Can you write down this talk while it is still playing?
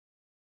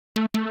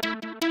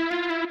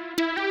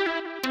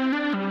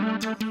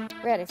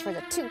Ready for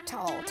the too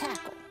tall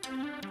tackle.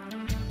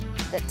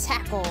 The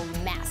tackle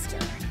master.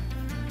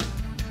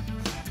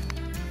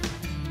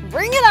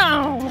 Bring it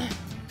on!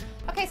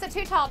 Okay, so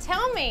too tall,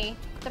 tell me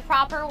the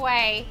proper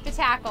way to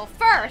tackle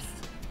first,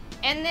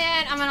 and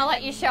then I'm gonna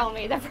let you show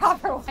me the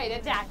proper way to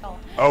tackle.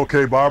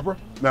 Okay, Barbara.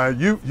 Now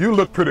you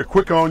look pretty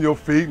quick on your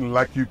feet and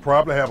like you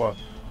probably have a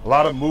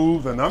lot of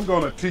moves, and I'm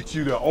gonna teach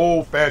you the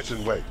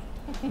old-fashioned way.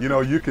 You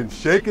know, you can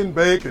shake and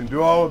bake and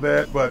do all of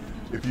that, but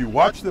if you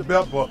watch the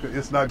belt buckle,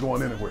 it's not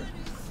going anywhere.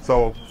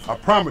 So I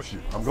promise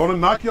you, I'm gonna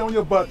knock you on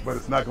your butt, but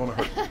it's not gonna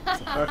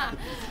hurt.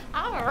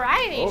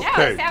 Alrighty,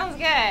 Okay. no, sounds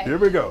good. Here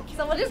we go.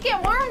 So we'll just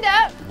get warmed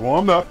up.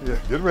 Warmed up, yeah,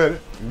 get ready.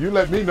 And you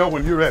let me know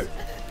when you're ready.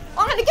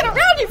 I'm gonna get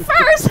around you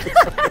first.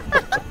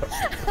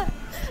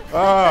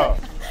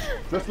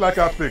 Just like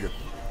I figured.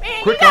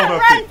 Man, Quick you on gotta her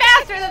run feet.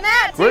 faster than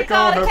that, Quick too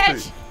tall on to her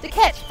catch, feet. to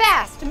catch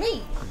fast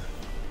meat.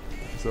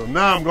 So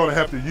now I'm gonna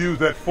have to use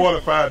that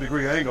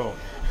 45-degree angle,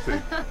 see,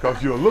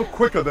 because you're a little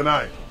quicker than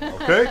I am,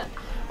 okay?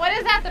 What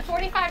is that, the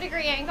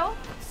 45-degree angle?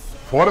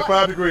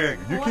 45-degree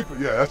angle. You keep it,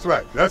 yeah, that's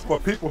right. That's for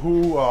people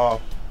who are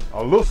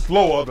a little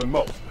slower than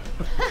most.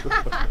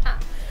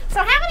 So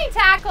how many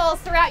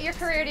tackles throughout your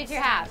career did you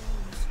have?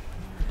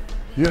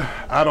 Yeah,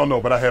 I don't know,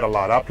 but I had a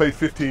lot. I played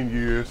 15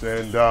 years,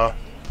 and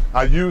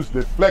I used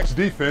the flex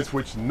defense,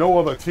 which no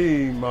other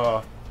team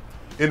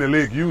in the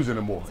league use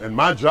anymore. And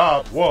my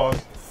job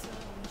was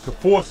to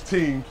force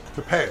teams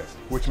to pass,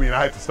 which means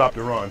I had to stop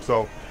the run.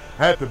 So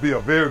I had to be a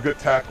very good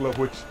tackler,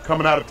 which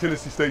coming out of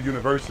Tennessee State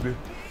University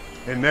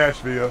in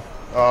Nashville,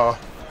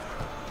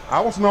 I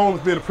was known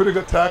as being a pretty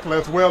good tackler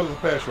as well as a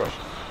pass rusher.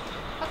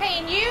 Okay,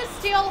 and you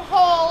still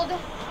hold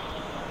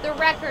the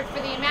record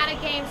for the amount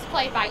of games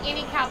played by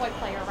any Cowboy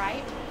player,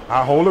 right?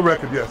 I hold the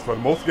record, yes, for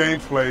the most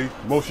games played,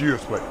 most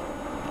years played.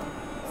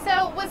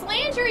 So was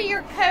Landry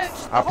your coach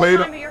the I whole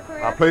time of your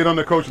career? I played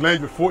under Coach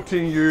Landry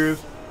 14 years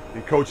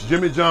and Coach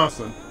Jimmy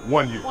Johnson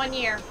 1 year. 1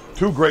 year.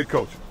 Two great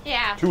coaches.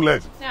 Yeah. Two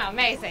legends. No,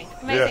 amazing.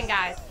 Amazing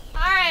Yes. guys.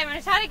 All right, I'm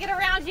gonna try to get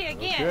around you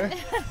again.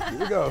 Okay, here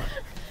we go.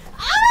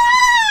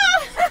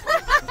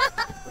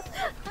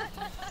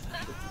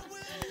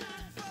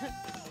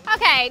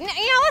 Okay,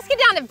 let's get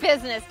down to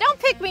business. Don't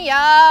pick me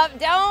up.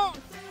 Don't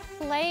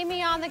lay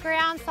me on the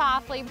ground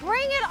softly.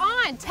 Bring it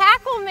on.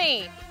 Tackle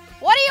me.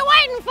 What are you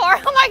waiting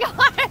for? Oh my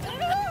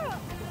God.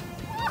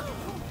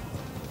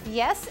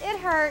 Yes, it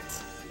hurt.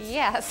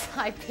 Yes,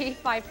 I peed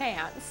my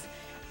pants.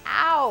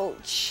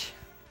 Ouch.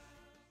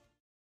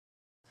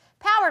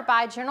 Powered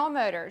by General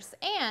Motors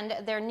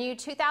and their new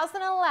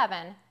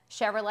 2011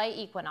 Chevrolet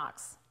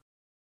Equinox.